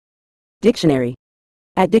Dictionary.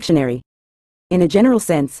 At dictionary. In a general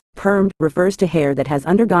sense, permed refers to hair that has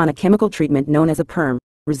undergone a chemical treatment known as a perm,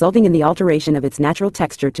 resulting in the alteration of its natural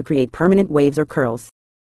texture to create permanent waves or curls.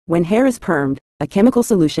 When hair is permed, a chemical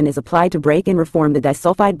solution is applied to break and reform the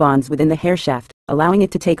disulfide bonds within the hair shaft, allowing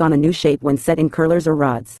it to take on a new shape when set in curlers or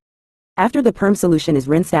rods. After the perm solution is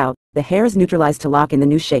rinsed out, the hair is neutralized to lock in the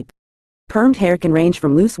new shape. Permed hair can range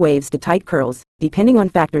from loose waves to tight curls, depending on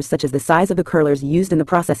factors such as the size of the curlers used in the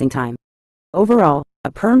processing time. Overall,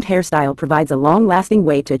 a permed hairstyle provides a long-lasting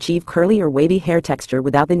way to achieve curly or wavy hair texture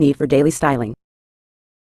without the need for daily styling.